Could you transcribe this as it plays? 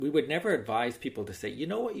we would never advise people to say, you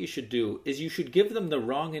know what you should do is you should give them the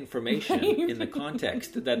wrong information in the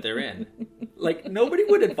context that they're in. Like, nobody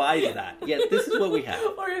would advise that. Yet this is what we have.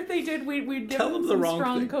 Or if they did, we'd give Tell them them some the wrong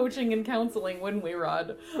strong thing. coaching and counseling, wouldn't we,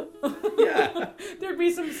 Rod? Yeah. There'd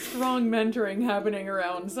be some strong mentoring happening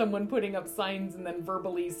around someone putting up signs and then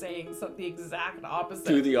verbally saying the exact opposite.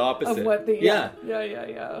 Do the opposite. Of what the... Yeah.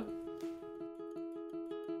 Yeah.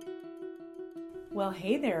 Well,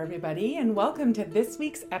 hey there, everybody, and welcome to this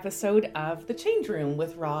week's episode of The Change Room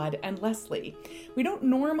with Rod and Lesley. We don't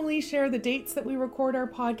normally share the dates that we record our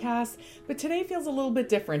podcast, but today feels a little bit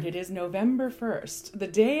different. It is November 1st, the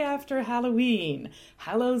day after Halloween,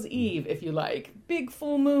 Hallows Eve, if you like. Big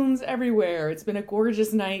full moons everywhere. It's been a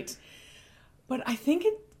gorgeous night, but I think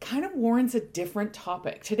it kind of warrants a different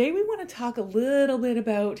topic. Today we want to talk a little bit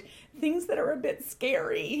about things that are a bit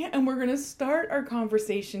scary, and we're going to start our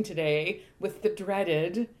conversation today with the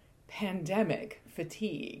dreaded pandemic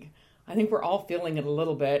fatigue. I think we're all feeling it a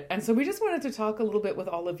little bit, and so we just wanted to talk a little bit with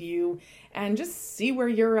all of you and just see where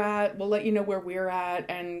you're at. We'll let you know where we're at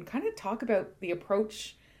and kind of talk about the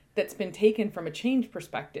approach that's been taken from a change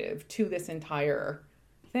perspective to this entire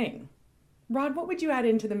thing. Rod, what would you add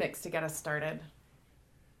into the mix to get us started?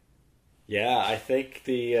 Yeah, I think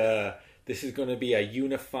this is going to be a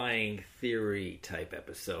unifying theory type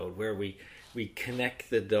episode where we connect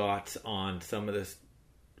the dots on some of the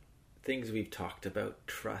things we've talked about: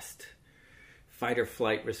 trust, fight or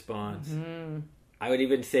flight response. Mm-hmm. I would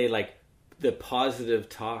even say like the positive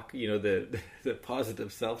talk, the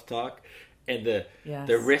positive self-talk, and the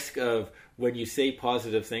risk of when you say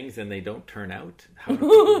positive things and they don't turn out. How do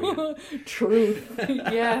people react? Truth,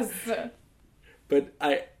 yes. But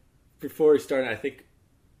before we start, I think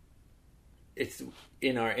it's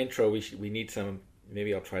in our intro. We need some.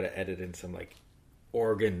 Maybe I'll try to edit in some like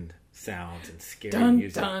organ sounds and scary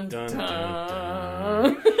music. Dun, dun,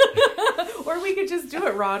 dun. Or we could just do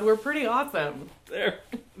it, Rod. We're pretty awesome. There,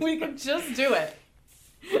 we could just do it.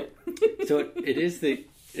 So it is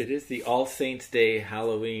the All Saints Day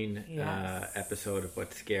Halloween episode of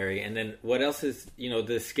What's Scary, and then what else is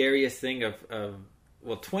the scariest thing of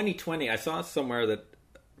 2020. I saw somewhere that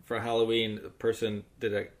for Halloween, a person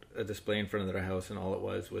did a display in front of their house, and all it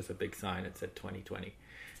was a big sign that said 2020.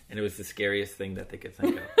 And it was the scariest thing that they could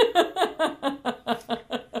think of.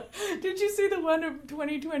 Did you see the one of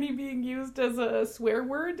 2020 being used as a swear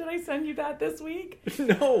word? Did I send you that this week?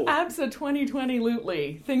 No.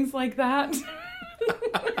 Abso-2020-lutely. Things like that.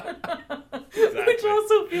 Exactly. Which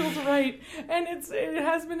also feels right. And it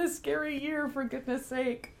has been a scary year, for goodness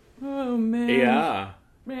sake. Oh, man. Yeah.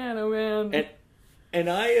 Man, oh, man. And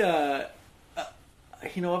I,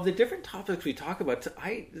 of the different topics we talk about, so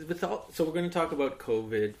we're going to talk about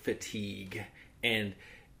COVID fatigue and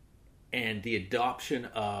the adoption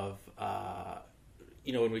of,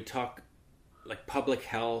 when we talk like public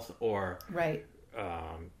health or right.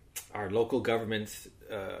 Our local governments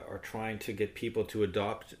are trying to get people to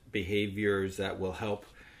adopt behaviours that will help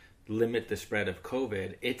limit the spread of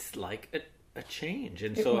COVID. It's like a change,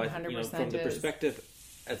 and so from the perspective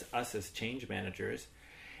as us as change managers.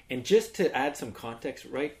 And just to add some context,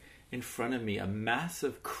 right in front of me, a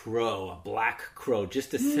massive crow, a black crow,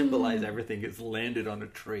 just to symbolize everything, has landed on a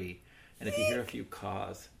tree. And if you hear a few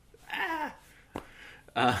caws,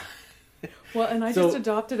 well, and I just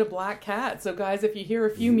adopted a black cat. So guys, if you hear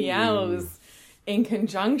a few meows in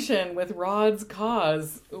conjunction with Rod's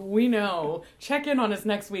caws, we know. Check in on us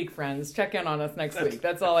next week, friends. Check in on us next week.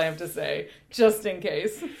 That's all I have to say, just in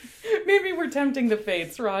case. Maybe we're tempting the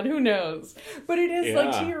fates, Rod. Who knows? But it is,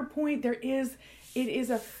 like, to your point, it is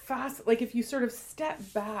a fast, like, if you sort of step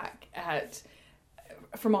back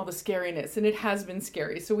from all the scariness, and it has been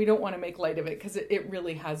scary, so we don't want to make light of it, because it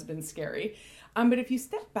really has been scary. But if you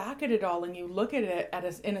step back at it all and you look at it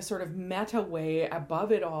in a sort of meta way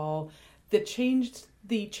above it all, the change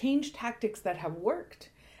tactics that have worked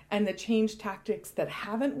and the change tactics that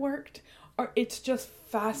haven't worked, it's just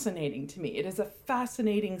fascinating to me. It is a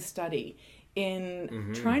fascinating study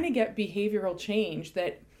in trying to get behavioral change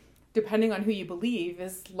that, depending on who you believe,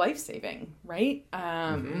 is life-saving, right?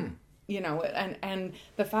 And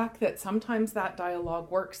the fact that sometimes that dialogue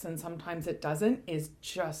works and sometimes it doesn't is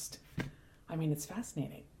just, it's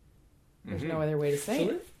fascinating. There's no other way to say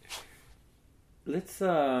it. Let's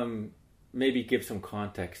maybe give some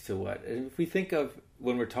context to what, if we think of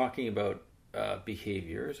when we're talking about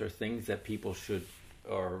behaviors or things that people should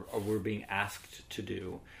or we're being asked to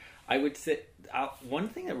do. I would say one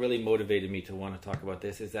thing that really motivated me to want to talk about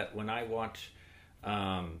this is that when I watch,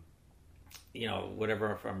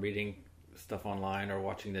 whatever, if I'm reading stuff online or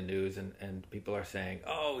watching the news and people are saying,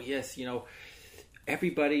 oh yes,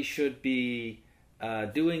 everybody should be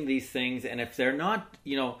doing these things, and if they're not,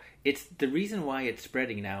 it's the reason why it's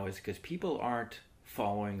spreading now is because people aren't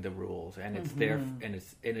following the rules, and it's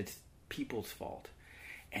it's people's fault,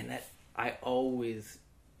 and that I always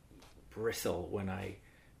bristle when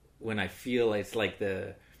I feel it's like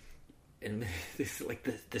the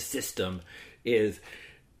system is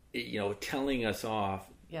telling us off,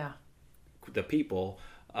 the people,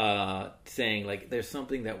 saying like there's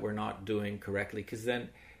something that we're not doing correctly, because then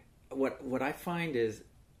what I find is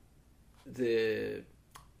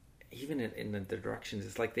even in the directions,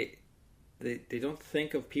 it's like they don't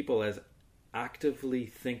think of people as actively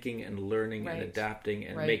thinking and learning and adapting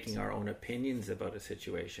and making our own opinions about a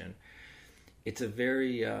situation. It's a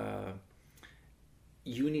very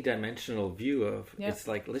unidimensional view of it's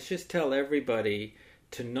like, let's just tell everybody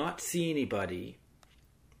to not see anybody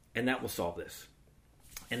and that will solve this.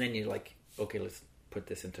 And then you're like, okay, let's put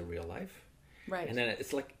this into real life. Right. And then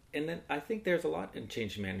it's like, and then I think there's a lot in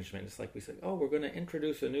change management. It's like we said, we're going to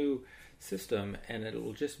introduce a new system and it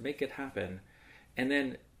will just make it happen. And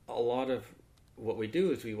then a lot of what we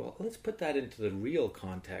do is let's put that into the real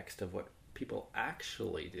context of what people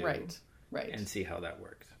actually do. Right. And see how that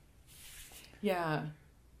works. Yeah,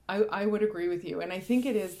 I would agree with you. And I think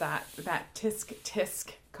it is that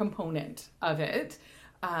tisk component of it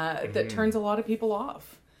that turns a lot of people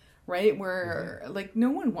off. Right? Where like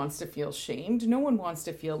no one wants to feel shamed. No one wants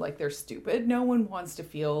to feel like they're stupid. No one wants to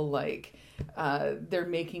feel like they're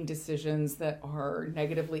making decisions that are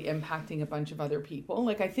negatively impacting a bunch of other people.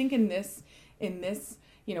 Like I think in this,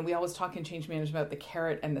 we always talk in change management about the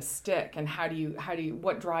carrot and the stick and how do you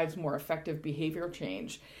what drives more effective behavior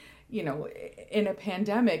change. In a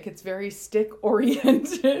pandemic, it's very stick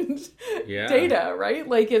oriented data, right?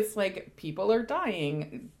 Like it's like people are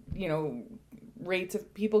dying, rates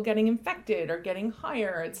of people getting infected are getting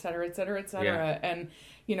higher, et cetera, et cetera, et cetera. Yeah. And,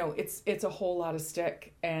 it's a whole lot of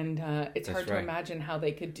stick, and it's hard to imagine how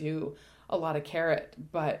they could do a lot of carrot,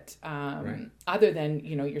 but other than,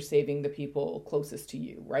 you're saving the people closest to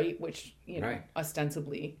you, right? Which,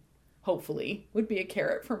 ostensibly, hopefully, would be a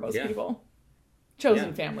carrot for most people.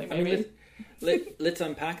 Chosen family, maybe. I mean, let's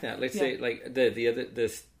unpack that. Let's say, like,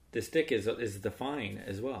 the stick is the fine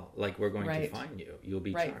as well. Like, we're going to fine you. You'll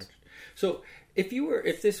be charged. So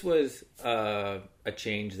if this was a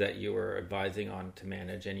change that you were advising on to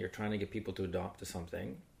manage and you're trying to get people to adopt to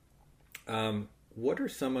something, what are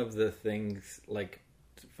some of the things, like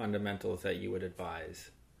fundamentals, that you would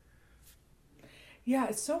advise? Yeah,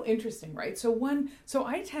 it's so interesting, right? So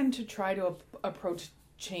I tend to try to approach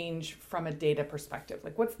change from a data perspective.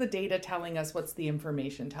 Like, what's the data telling us? What's the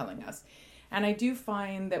information telling us? And I do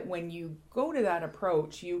find that when you go to that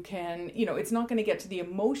approach, you can, it's not going to get to the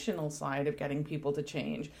emotional side of getting people to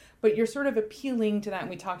change, but you're sort of appealing to that. And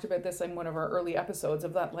we talked about this in one of our early episodes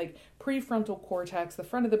of that, like, prefrontal cortex, the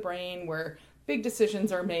front of the brain where big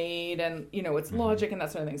decisions are made and, it's logic and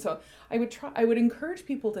that sort of thing. So I would encourage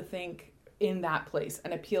people to think in that place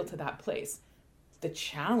and appeal to that place. The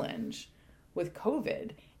challenge with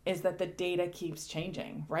COVID is that the data keeps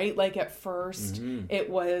changing, right? Like at first it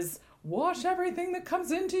was wash everything that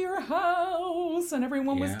comes into your house, and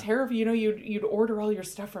everyone was terrified. You'd order all your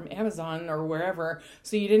stuff from Amazon or wherever,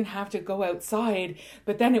 so you didn't have to go outside,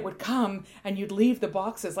 but then it would come and you'd leave the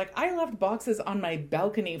boxes. Like, I left boxes on my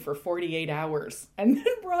balcony for 48 hours and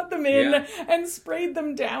then brought them in and sprayed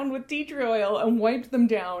them down with tea tree oil and wiped them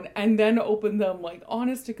down and then opened them, like,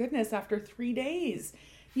 honest to goodness, after 3 days.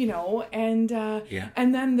 And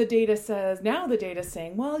then the data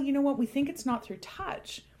saying, well, you know what, we think it's not through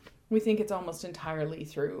touch. We think it's almost entirely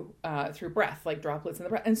through breath, like droplets in the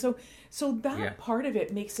breath. And so that part of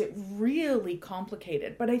it makes it really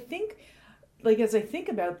complicated. But I think, like, as I think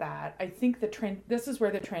about that, I think this is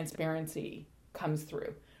where the transparency comes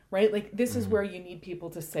through, right? Like, this is where you need people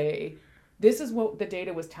to say, this is what the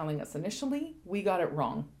data was telling us initially. We got it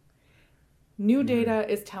wrong. New data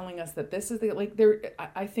is telling us that this is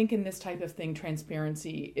I think in this type of thing,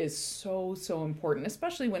 transparency is so, so important,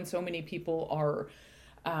 especially when so many people are,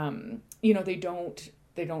 they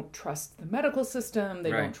don't trust the medical system.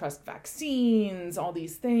 They don't trust vaccines, all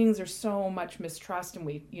these things. There's so much mistrust. And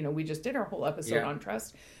we just did our whole episode on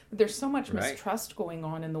trust, but there's so much mistrust going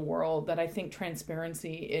on in the world that I think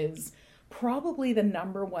transparency is probably the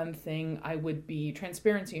number one thing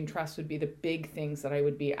transparency and trust would be the big things that I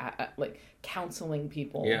would be like counseling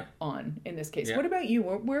people on in this case. What about you?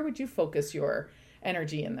 Where would you focus your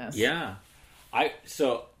energy in this?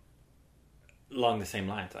 So along the same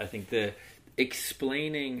lines, I think the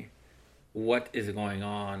explaining what is going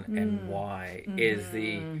on and why is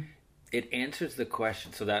it answers the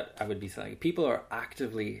question, so that I would be saying people are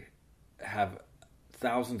actively have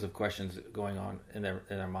thousands of questions going on in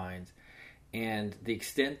their minds, and the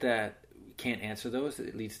extent that we can't answer those,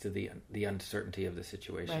 it leads to the uncertainty of the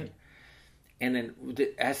situation. Right. And then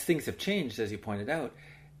as things have changed, as you pointed out,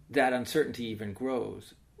 that uncertainty even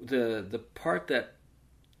grows. The part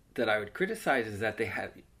that I would criticize is that they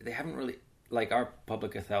haven't really, like our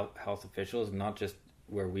public health officials, not just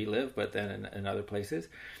where we live, but then in other places,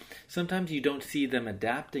 sometimes you don't see them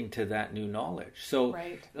adapting to that new knowledge. So,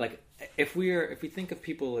 right. like if we think of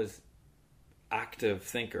people as active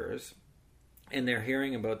thinkers, and they're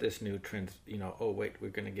hearing about this new trend, oh wait, we're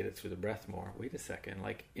going to get it through the breath more. Wait a second,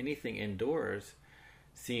 like anything indoors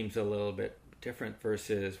seems a little bit different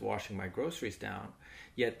versus washing my groceries down.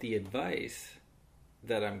 Yet the advice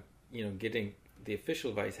that I'm, getting, the official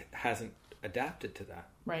advice hasn't adapted to that.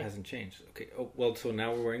 Right. Hasn't changed. Okay. Oh, well, so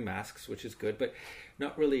now we're wearing masks, which is good, but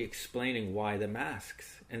not really explaining why the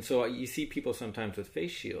masks. And so you see people sometimes with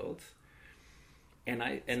face shields, and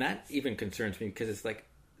that even concerns me because it's like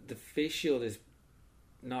the face shield is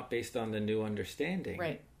not based on the new understanding.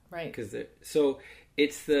 Right. Because so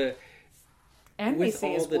it's the... And they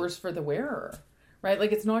say it's worse for the wearer, right?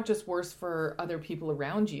 Like it's not just worse for other people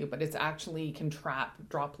around you, but it's actually can trap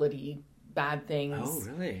droplet-y bad things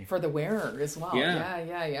for the wearer as well.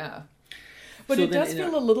 Yeah. But so it does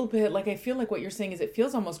feel a little bit like, I feel like what you're saying is it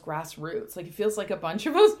feels almost grassroots. Like it feels like a bunch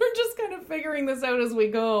of us are just kind of figuring this out as we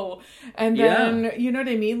go. And then, you know what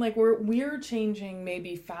I mean? Like we're changing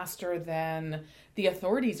maybe faster than the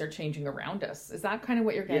authorities are changing around us. Is that kind of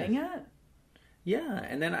what you're getting at? Yeah,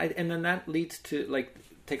 and then that leads to, like,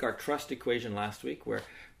 take our trust equation last week, where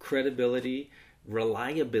credibility,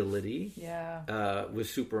 reliability, was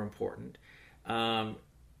super important.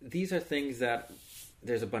 These are things that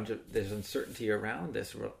there's uncertainty around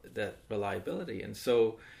that reliability, and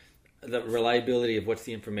so the reliability of what's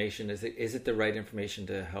the information, is it the right information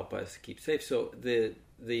to help us keep safe? So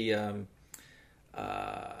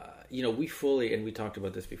we fully, and we talked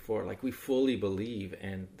about this before, like we fully believe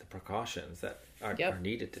in the precautions that are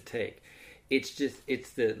needed to take. It's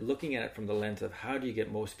the looking at it from the lens of how do you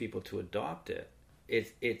get most people to adopt it.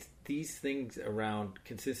 It's these things around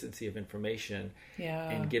consistency of information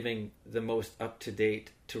and giving the most up to date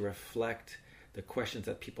to reflect the questions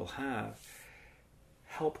that people have,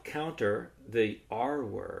 help counter the R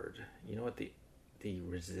word. You know what, the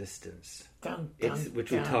resistance. Which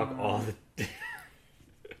we talk all the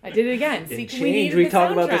I did it again. See, we talk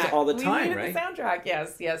about this all the time, right? The soundtrack.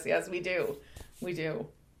 Yes, we do.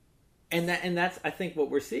 And that's, I think, what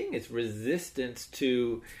we're seeing is resistance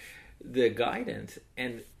to the guidance.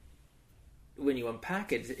 And when you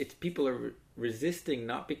unpack it, it's people are resisting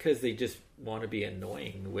not because they just want to be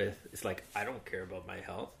annoying with, it's like, I don't care about my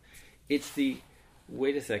health. It's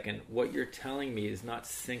wait a second, what you're telling me is not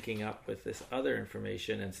syncing up with this other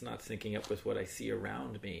information, and it's not syncing up with what I see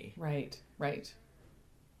around me. Right.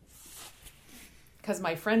 Because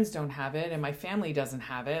my friends don't have it and my family doesn't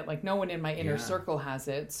have it. Like no one in my inner circle has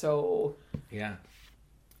it. So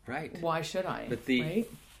right. Why should I? But right?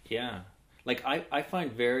 Yeah. Like I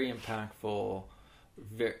find very impactful,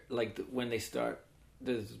 when they start,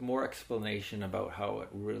 there's more explanation about how it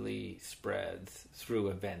really spreads through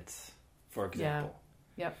events, for example.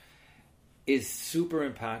 Yeah. Yep. Is super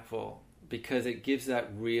impactful because it gives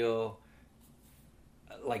that real,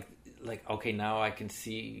 like, okay, now I can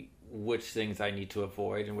see which things I need to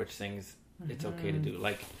avoid and which things it's okay to do.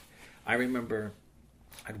 Like, I remember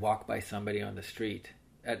I'd walk by somebody on the street.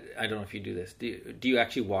 I don't know if you do this. Do you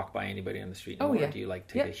actually walk by anybody on the street anymore? Or do you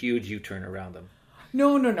take a huge U-turn around them?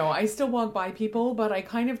 No. I still walk by people, but I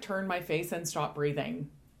kind of turn my face and stop breathing.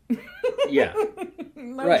 Yeah.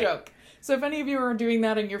 No joke. So if any of you are doing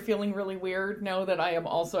that and you're feeling really weird, know that I am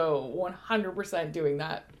also 100% doing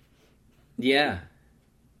that. Yeah.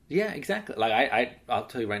 Yeah, exactly. Like I'll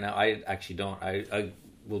tell you right now, I actually don't. I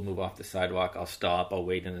will move off the sidewalk. I'll stop. I'll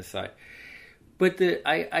wait on the side. But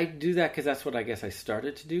I do that because that's what I guess I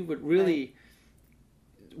started to do. But really,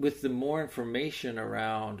 with the more information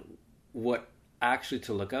around what actually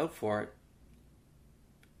to look out for,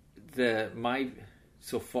 following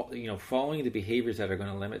the behaviors that are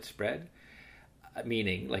going to limit spread,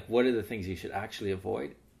 meaning like what are the things you should actually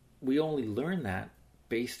avoid. We only learn that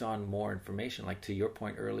based on more information, like to your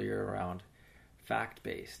point earlier around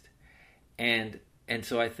fact-based. And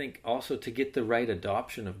so I think also to get the right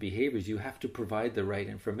adoption of behaviors, you have to provide the right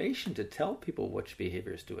information to tell people which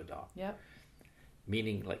behaviors to adopt. Yep.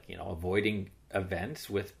 Meaning avoiding events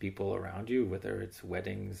with people around you, whether it's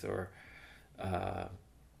weddings or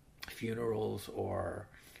funerals or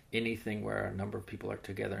anything where a number of people are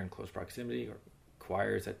together in close proximity, or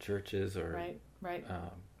choirs at churches, or right.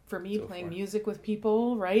 for me, playing music with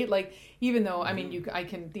people, right? Like, even though, I mean,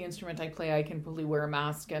 the instrument I play, I can completely wear a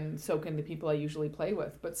mask, and so can the people I usually play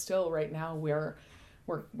with. But still, right now, we're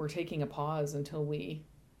taking a pause until we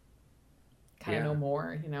kind of know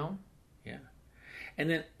more, you know? Yeah. And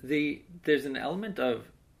then there's an element of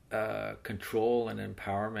control and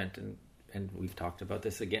empowerment, and we've talked about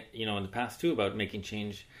this again, you know, in the past too, about making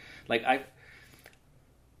change. Like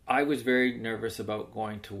I was very nervous about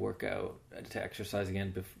going to work out, to exercise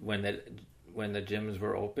again when the gyms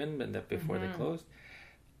were open and that before they closed.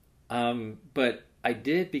 But I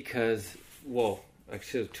did because, well,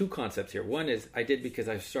 actually, there's two concepts here. One is I did because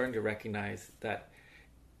I was starting to recognize that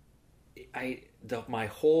my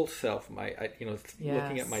whole self,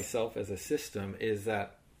 looking at myself as a system, is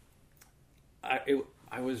that it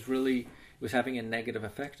was having a negative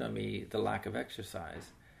effect on me, the lack of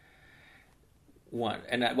exercise. One,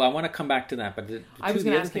 and I want to come back to that, but I was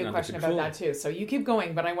going to ask you a question about that too. So you keep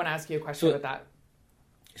going, but I want to ask you a question about that.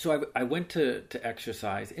 So I went to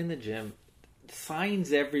exercise in the gym.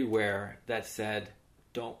 Signs everywhere that said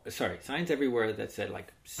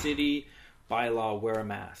like city bylaw, wear a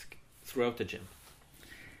mask throughout the gym.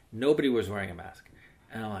 Nobody was wearing a mask,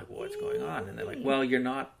 and I'm like, well, what's going on? And they're like, well, you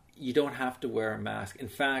don't have to wear a mask. In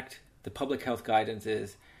fact, the public health guidance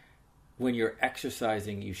is when you're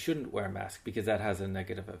exercising, you shouldn't wear a mask because that has a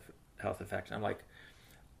negative health effect. And I'm like,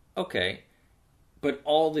 okay, but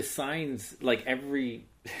all the signs, like every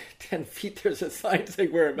 10 feet, there's a sign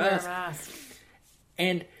saying wear a mask. Wear a mask.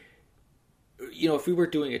 And, you know, if we were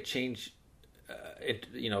doing a change, if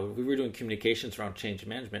we were doing communications around change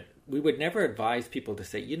management, we would never advise people to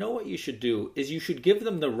say, you know what you should do is you should give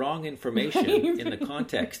them the wrong information in the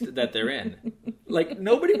context that they're in. Like,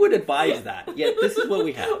 nobody would advise that, yet this is what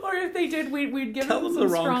we have. Or if they did, we'd give them some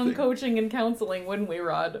strong coaching and counseling, wouldn't we,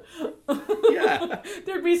 Rod? Yeah.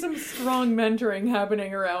 There'd be some strong mentoring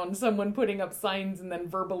happening around someone putting up signs and then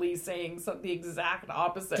verbally saying the exact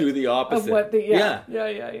opposite. Do the opposite. Of what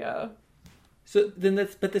yeah. So then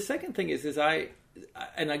but the second thing is I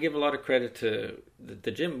give a lot of credit to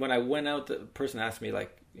the gym. When I went out, the person asked me,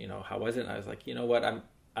 like, you know, how was it? And I was like, you know what,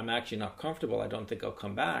 I'm actually not comfortable. I don't think I'll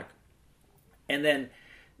come back. And then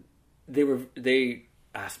they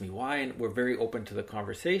asked me why, and were very open to the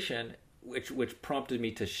conversation, which prompted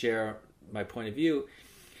me to share my point of view.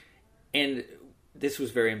 And this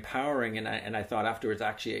was very empowering. And I thought afterwards,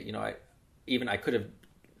 actually, you know, I could have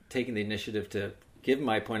taken the initiative to give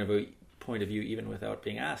my point of view even without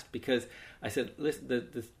being asked, because I said, listen,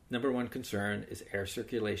 the number one concern is air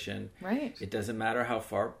circulation. Right. It doesn't matter how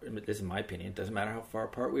far, this is my opinion, it doesn't matter how far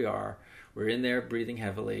apart we are. We're in there breathing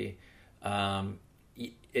heavily.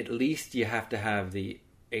 At least you have to have the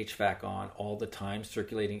HVAC on all the time,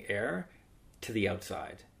 circulating air to the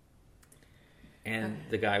outside. And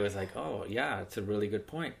the guy was like, oh yeah, it's a really good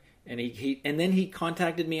point. And then he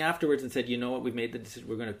contacted me afterwards and said, you know what, we've made the decision,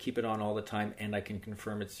 we're going to keep it on all the time, and I can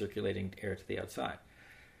confirm it's circulating air to the outside.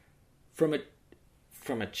 From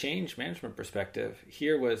a change management perspective,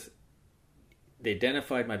 here was, they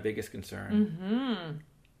identified my biggest concern,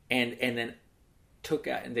 and then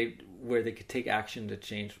where they could take action to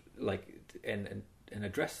change, like, and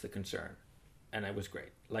address the concern, and it was great.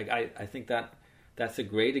 Like I think that's a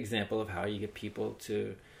great example of how you get people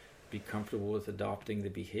to be comfortable with adopting the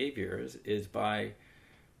behaviors, is by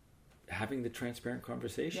having the transparent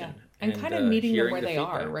conversation and kind of meeting them where they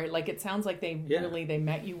are, right? Like, it sounds like they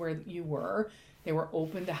met you where you were. They were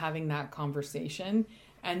open to having that conversation,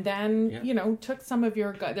 and then you know, took some of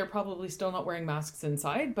your they're probably still not wearing masks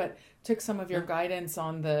inside, but took some of your guidance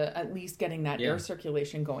on at least getting that air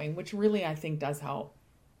circulation going, which really I think does help.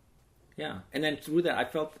 Yeah, and then through that I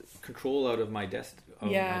felt control out of my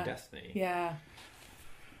destiny. Yeah.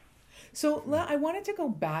 So I wanted to go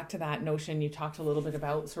back to that notion. You talked a little bit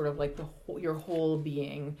about sort of like your whole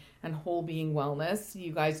being and whole being wellness.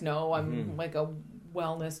 You guys know I'm like a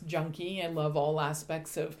wellness junkie. I love all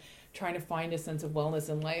aspects of trying to find a sense of wellness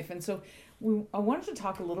in life. And so I wanted to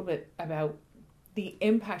talk a little bit about the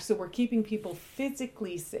impact. So we're keeping people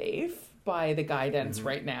physically safe by the guidance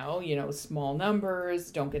right now, you know, small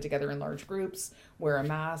numbers, don't get together in large groups, wear a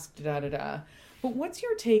mask, But what's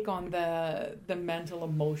your take on the mental,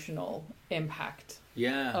 emotional impact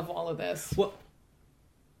of all of this? Well,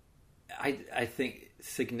 I think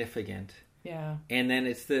significant. Yeah. And then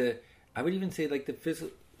it's I would even say, like, the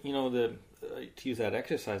physical, you know, to use that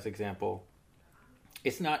exercise example,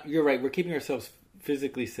 it's not, you're right, we're keeping ourselves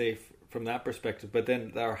physically safe from that perspective, but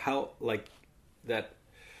then our health, like that,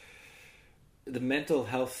 the mental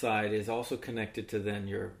health side is also connected to then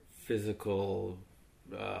your physical,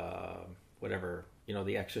 whatever, you know,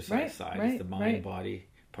 the exercise side is the mind body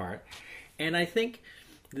part. And I think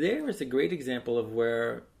there is a great example of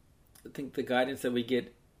where I think the guidance that we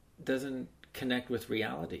get doesn't connect with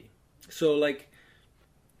reality. So, like,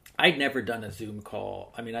 I'd never done a Zoom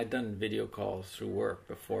call. I mean, I'd done video calls through work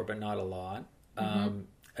before, but not a lot.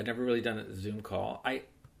 I'd never really done a Zoom call.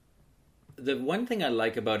 The one thing I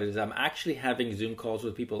like about it is I'm actually having Zoom calls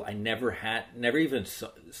with people I never even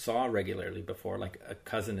saw regularly before, like a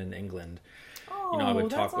cousin in England. Oh, I would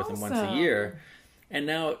talk with him once a year. And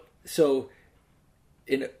now,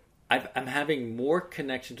 I'm having more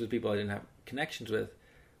connections with people I didn't have connections with.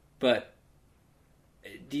 But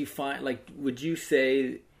do you find, like, would you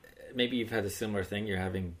say, maybe you've had a similar thing, you're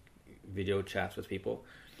having video chats with people.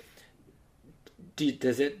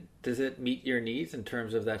 Does it meet your needs in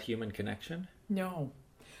terms of that human connection? No.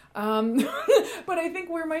 But I think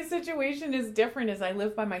where my situation is different is I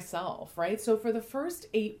live by myself, right? So for the first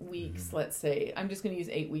 8 weeks, let's say, I'm just going to use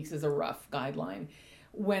 8 weeks as a rough guideline,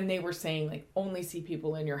 when they were saying, like, only see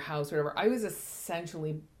people in your house or whatever, I was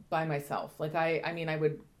essentially by myself. Like, I mean, I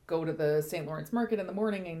would go to the St. Lawrence Market in the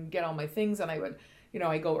morning and get all my things, and I would,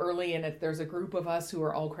 I go early, and if there's a group of us who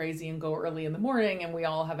are all crazy and go early in the morning, and we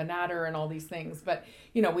all have a natter and all these things, but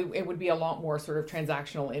it would be a lot more sort of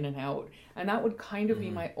transactional in and out, and that would kind of be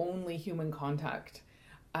my only human contact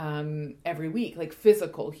every week, like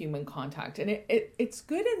physical human contact. And it's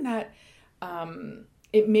good in that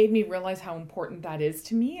it made me realize how important that is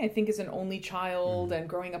to me. I think as an only child and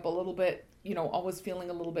growing up a little bit, always feeling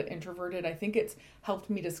a little bit introverted, I think it's helped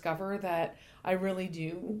me discover that I really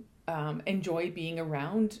do enjoy being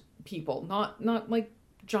around people, not like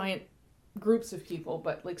giant groups of people,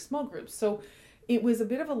 but like small groups. So it was a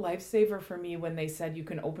bit of a lifesaver for me when they said you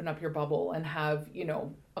can open up your bubble and have,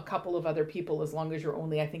 a couple of other people as long as you're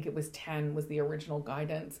only, I think it was 10 was the original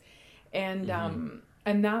guidance. And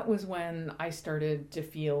that was when I started to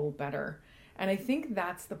feel better. And I think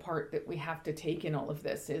that's the part that we have to take in all of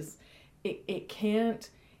this is it can't,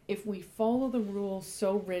 if we follow the rules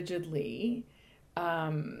so rigidly.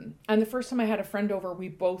 And the first time I had a friend over, we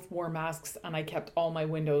both wore masks and I kept all my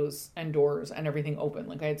windows and doors and everything open.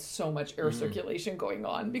 Like I had so much air circulation going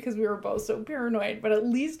on because we were both so paranoid, but at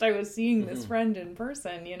least I was seeing this friend in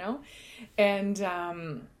person, And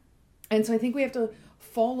so I think we have to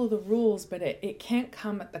follow the rules, but it can't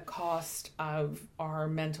come at the cost of our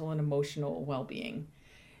mental and emotional well-being.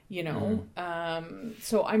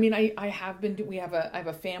 So I mean, I have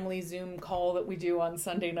a family Zoom call that we do on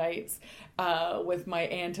Sunday nights, with my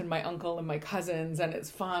aunt and my uncle and my cousins, and it's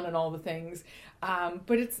fun and all the things.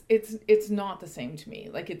 But it's not the same to me.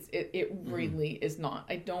 Like it really is not.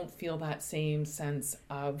 I don't feel that same sense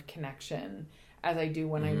of connection as I do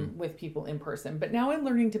when I'm with people in person. But now I'm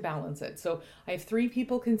learning to balance it. So I have 3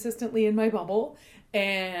 people consistently in my bubble.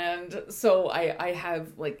 And so I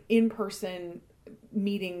have like in-person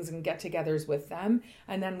meetings and get-togethers with them,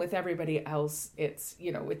 and then with everybody else it's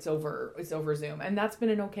over Zoom, and that's been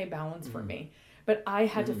an okay balance for me. But I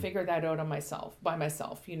had to figure that out by myself,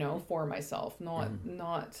 for myself,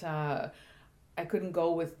 not I couldn't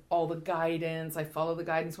go with all the guidance. I follow the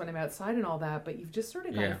guidance when I'm outside and all that, but you've just sort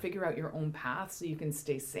of got to figure out your own path so you can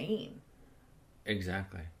stay sane.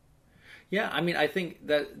 Exactly. Yeah, I mean, I think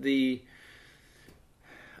that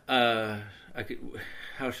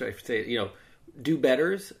how should I say it,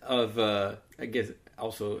 do-betters of, I guess,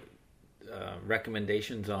 also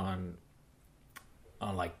recommendations on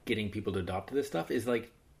like getting people to adopt this stuff is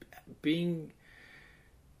like being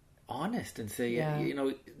honest and say,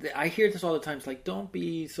 I hear this all the time. It's like, don't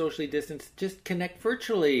be socially distanced, just connect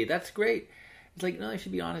virtually. That's great. It's like, no, I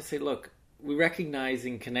should be honest. Say, look, we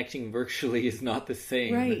recognizing connecting virtually is not the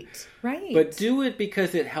same. Right. But do it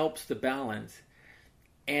because it helps the balance,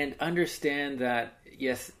 and understand that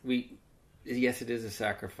yes, it is a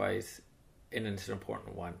sacrifice, and it's an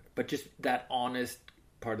important one. But just that honest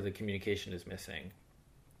part of the communication is missing.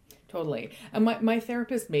 Totally. And my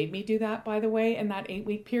therapist made me do that, by the way, in that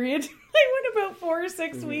 8-week period. I went about 4 or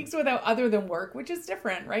 6 weeks without, other than work, which is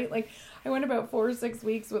different, right? Like I went about 4 or 6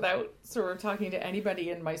 weeks without sort of talking to anybody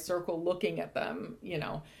in my circle, looking at them,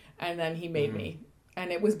 and then he made me. And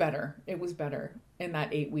it was better. It was better in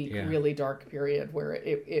that 8-week really dark period where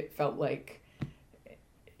it felt like,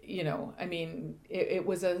 I mean, it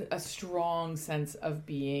was a strong sense of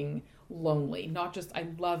being lonely. Not just, I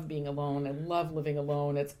love being alone. I love living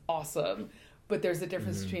alone. It's awesome. But there's a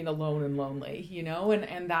difference between alone and lonely,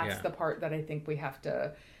 and that's the part that I think we have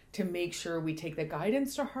to make sure we take the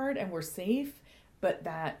guidance to heart and we're safe, but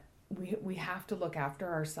that we have to look after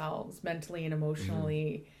ourselves mentally and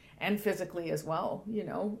emotionally and physically as well.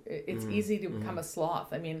 It's easy to become a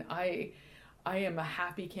sloth. I mean, I am a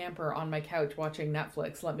happy camper on my couch watching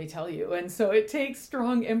Netflix, let me tell you. And so it takes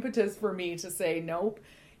strong impetus for me to say, nope,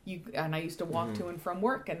 and I used to walk to and from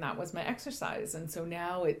work, and that was my exercise. And so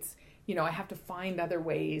now it's, I have to find other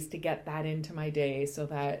ways to get that into my day so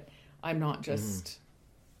that I'm not just,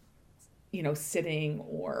 sitting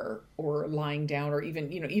or lying down, or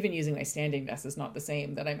even using my standing desk is not the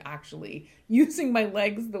same, that I'm actually using my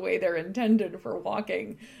legs the way they're intended for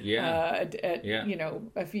walking.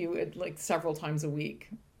 Several times a week.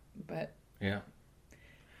 But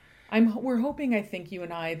we're hoping, I think, you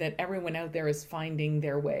and I, that everyone out there is finding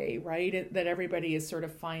their way, right? That everybody is sort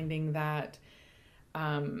of finding that,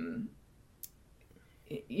 I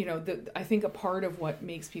think a part of what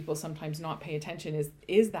makes people sometimes not pay attention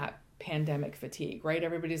is that pandemic fatigue, right?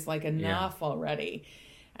 Everybody's like, enough already.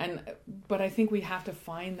 But I think we have to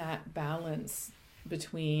find that balance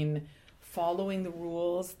between following the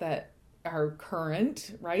rules that are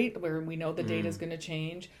current, right? Where we know the data is going to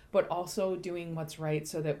change, but also doing what's right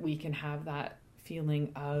so that we can have that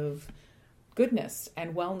feeling of goodness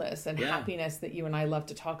and wellness and happiness that you and I love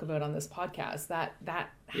to talk about on this podcast. That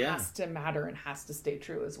has to matter and has to stay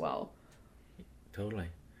true as well. Totally.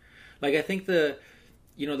 Like, I think the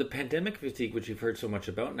pandemic fatigue, which you've heard so much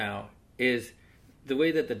about now, is the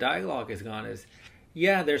way that the dialogue has gone is,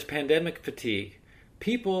 there's pandemic fatigue.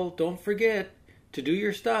 People, don't forget to do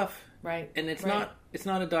your stuff. Right. And it's not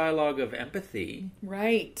a dialogue of empathy.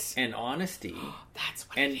 Right. And honesty. That's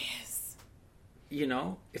what it is.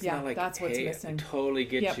 It's not like, that's what's missing. I totally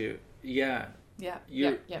get you. Yeah. Yeah.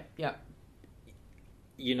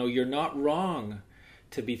 You're not wrong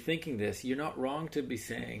to be thinking this. You're not wrong to be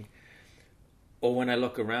saying, when I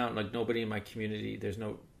look around, like, nobody in my community, there's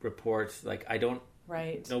no reports, like,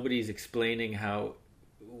 nobody's explaining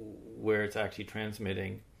where it's actually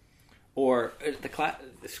transmitting. Or the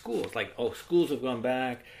schools, like, schools have gone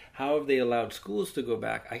back. How have they allowed schools to go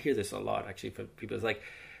back? I hear this a lot, actually, from people. It's like,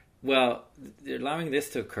 well, they're allowing this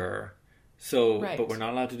to occur, but we're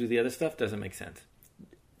not allowed to do the other stuff. Doesn't make sense.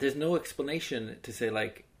 There's no explanation to say,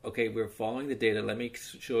 like, okay, we're following the data. Let me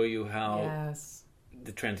show you how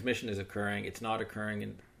the transmission is occurring. It's not occurring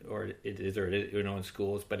in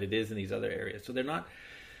schools, but it is in these other areas. So they're not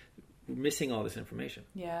missing all this information.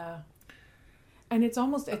 Yeah. And it's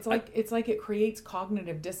like it creates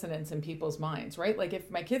cognitive dissonance in people's minds, right? Like,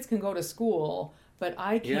 if my kids can go to school, but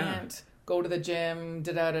I can't go to the gym,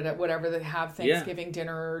 whatever, they have Thanksgiving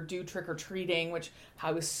dinner, do trick-or-treating, which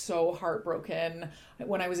I was so heartbroken.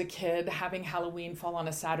 When I was a kid, having Halloween fall on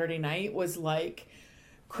a Saturday night was like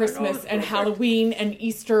Christmas and Halloween and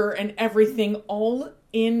Easter and everything all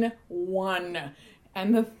in one.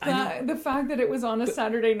 And the fact that it was on a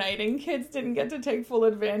Saturday night and kids didn't get to take full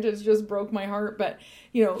advantage just broke my heart. But,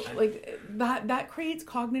 like, that creates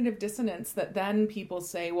cognitive dissonance that then people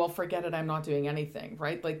say, well, forget it, I'm not doing anything,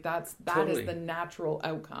 right? Like, that is the natural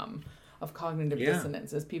outcome of cognitive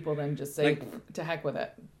dissonance, is people then just say, like, to heck with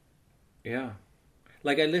it. Yeah.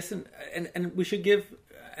 Like, I listen, and we should give,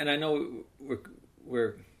 and I know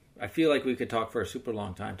I feel like we could talk for a super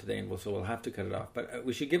long time today, and so we'll have to cut it off. But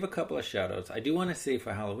we should give a couple of shout outs. I do want to say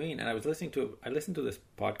for Halloween, and I listened to this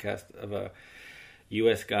podcast of a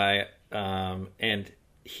U.S. guy, and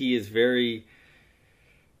he is very,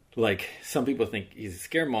 like, some people think he's a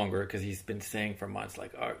scaremonger because he's been saying for months,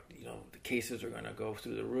 like, the cases are going to go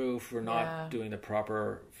through the roof. We're not following the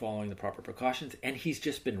proper precautions, and he's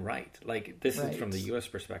just been right. Like, this is from the U.S.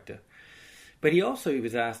 perspective. But he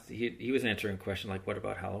was asked, he was answering a question like, what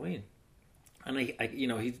about Halloween? And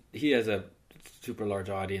he has a super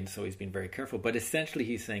large audience, so he's been very careful. But essentially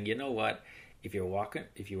he's saying, you know what? If you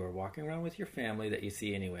are walking around with your family that you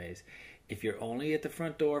see anyways, if you're only at the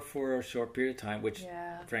front door for a short period of time, which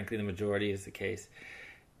frankly the majority is the case,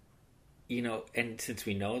 and since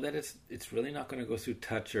we know that it's really not going to go through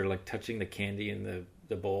touch or like touching the candy in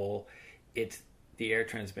the bowl, it's the air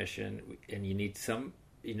transmission, and you need some,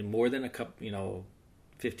 more than a couple,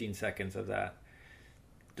 15 seconds of that.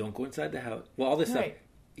 Don't go inside the house. Well, all this stuff,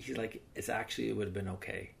 he's like, it would have been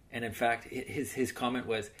okay. And in fact, his comment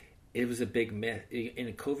was, it was a big myth.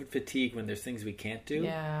 In COVID fatigue, when there's things we can't do,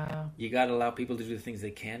 you got to allow people to do the things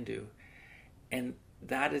they can do. And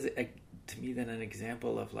that is, to me, then an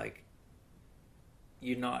example of, like,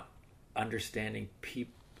 you're not understanding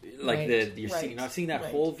people. Like, you're not seeing that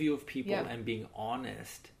whole view of people and being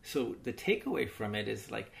honest. So the takeaway from it is,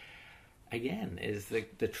 like, again, is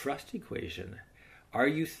the trust equation. Are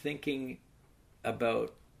you thinking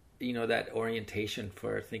about, that orientation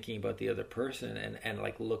for thinking about the other person and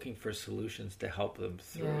like looking for solutions to help them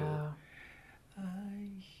through?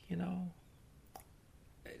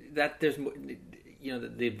 That there's,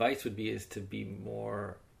 the advice would be is to be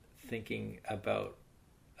more thinking about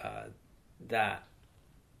that.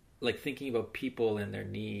 like thinking about people and their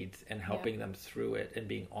needs and helping them through it and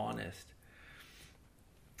being honest.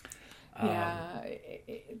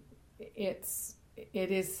 It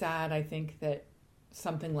is sad, I think, that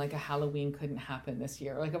something like a Halloween couldn't happen this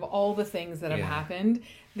year. Like, of all the things that have happened,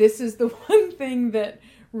 this is the one thing that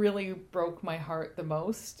really broke my heart the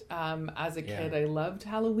most. As a kid, I loved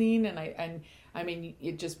Halloween, and I mean,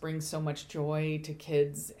 it just brings so much joy to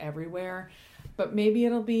kids everywhere. But maybe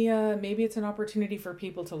it'll be maybe it's an opportunity for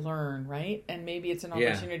people to learn, right? And maybe it's an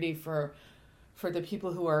opportunity for the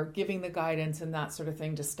people who are giving the guidance and that sort of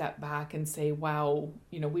thing to step back and say, wow,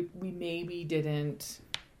 you know, we maybe didn't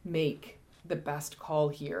make the best call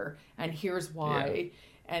here, and here's why.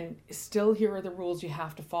 And still, here are the rules you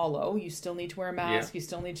have to follow. You still need to wear a mask. You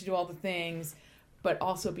still need to do all the things, but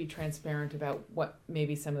also be transparent about what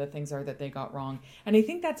maybe some of the things are that they got wrong. And I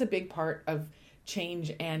think that's a big part of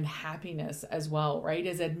change and happiness as well, right?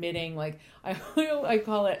 Is admitting, like, I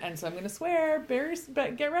call it, and so I'm going to swear,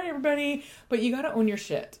 but get ready, everybody, but you got to own your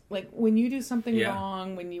shit. Like, when you do something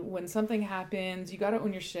wrong, when something happens, you got to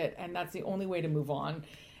own your shit, and that's the only way to move on.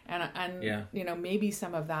 And you know, maybe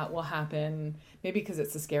some of that will happen, maybe because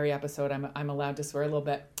it's a scary episode, I'm allowed to swear a little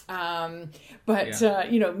bit.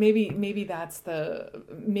 You know, maybe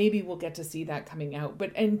maybe we'll get to see that coming out.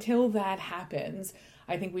 But until that happens,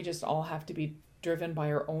 I think we just all have to be driven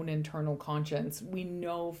by our own internal conscience. We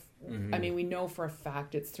know, I mean, we know for a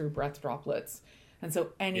fact it's through breath droplets. And so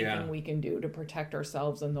anything we can do to protect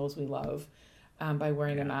ourselves and those we love, by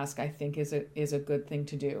wearing a mask, I think is a good thing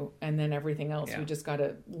to do. And then everything else, we just got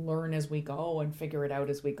to learn as we go and figure it out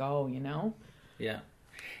as we go, you know? Yeah.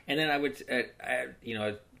 And then I would, you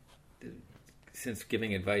know, since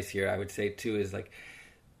giving advice here, I would say too, is like,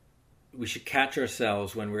 we should catch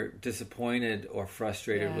ourselves when we're disappointed or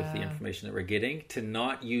frustrated with the information that we're getting, to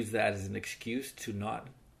not use that as an excuse to not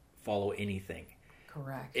follow anything.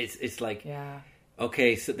 Correct. It's like,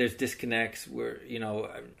 okay, so there's disconnects where, you know,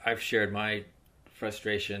 I've shared my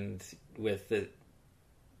frustrations with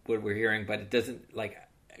what we're hearing, but it doesn't, like,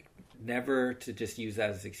 never to just use that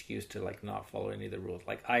as an excuse to, like, not follow any of the rules.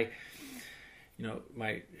 Like, you know,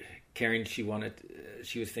 my Karen, she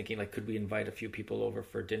was thinking, like, could we invite a few people over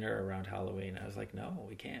for dinner around Halloween? I was like, no,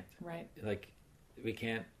 we can't. Right. Like, we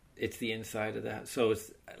can't. It's the inside of that. So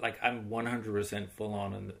it's like, I'm 100% full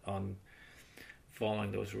on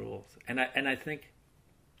following those rules. And I think,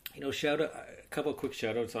 you know, a couple of quick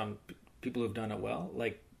shout outs on people who've done it well.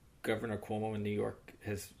 Like Governor Cuomo in New York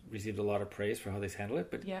has received a lot of praise for how they've handled it,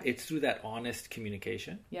 but it's through that honest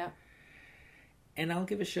communication. Yeah. And I'll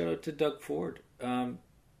give a shout out to Doug Ford.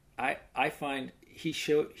 I find he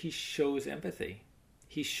shows empathy.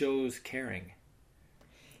 He shows caring.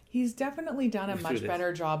 He's definitely done a much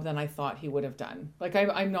better job than I thought he would have done. Like,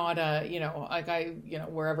 I'm not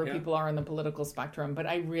wherever people are on the political spectrum, but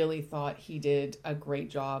I really thought he did a great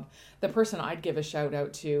job. The person I'd give a shout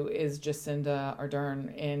out to is Jacinda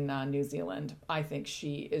Ardern in New Zealand. I think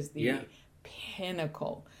she is the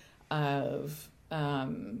pinnacle of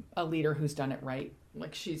a leader who's done it right.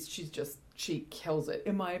 Like, she kills it,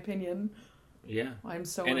 in my opinion. Yeah. I'm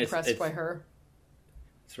so impressed by her.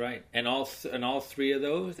 That's right. And all three of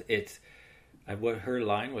those, what her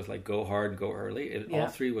line was, like, go hard, go early. All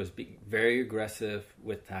three was being very aggressive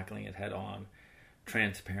with tackling it head on,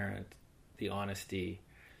 transparent, the honesty.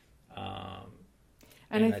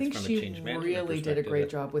 And I think she really did a great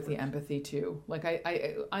job with the empathy too. Like,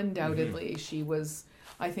 I undoubtedly, she was,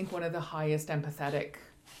 I think, one of the highest empathetic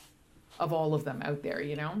of all of them out there,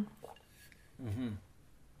 you know? Mm-hmm.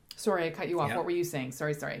 Sorry, I cut you off. Yep. What were you saying?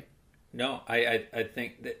 Sorry. No, I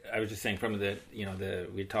think that I was just saying from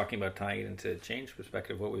we're talking about tying it into change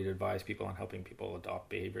perspective, what we'd advise people on helping people adopt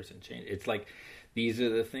behaviors and change. It's like, these are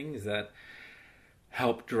the things that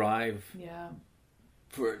help drive,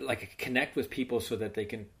 for, like, connect with people so that they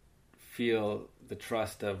can feel the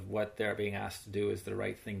trust of what they're being asked to do is the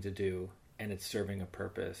right thing to do, and it's serving a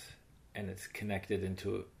purpose, and it's connected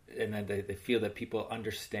into, and then they feel that people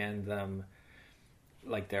understand them,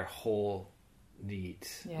 like, their whole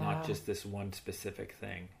needs, not just this one specific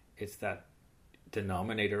thing. It's that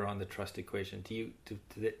denominator on the trust equation. Do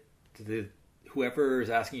whoever is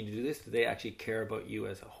asking you to do this, do they actually care about you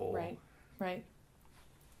as a whole? Right.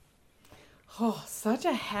 Oh, such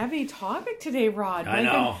a heavy topic today, Rod. I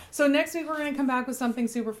know. So next week we're going to come back with something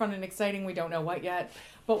super fun and exciting. We don't know what yet,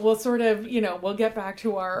 but we'll sort of, we'll get back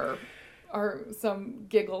to our some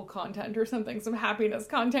giggle content or something, some happiness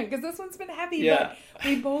content, because this one's been heavy. But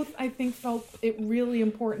we both, I think, felt it really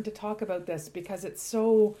important to talk about this because it's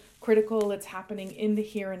so critical. It's happening in the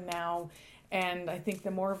here and now. And I think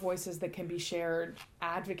the more voices that can be shared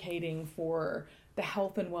advocating for the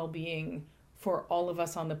health and well-being for all of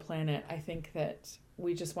us on the planet, I think that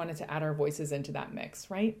we just wanted to add our voices into that mix,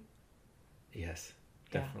 right? Yes,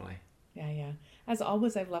 definitely. Yeah. As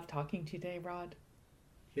always, I've loved talking to you today, Rod.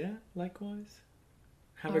 Yeah, likewise.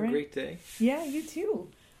 Have a great day. Yeah, you too.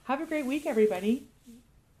 Have a great week, everybody.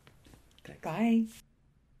 Thanks. Bye.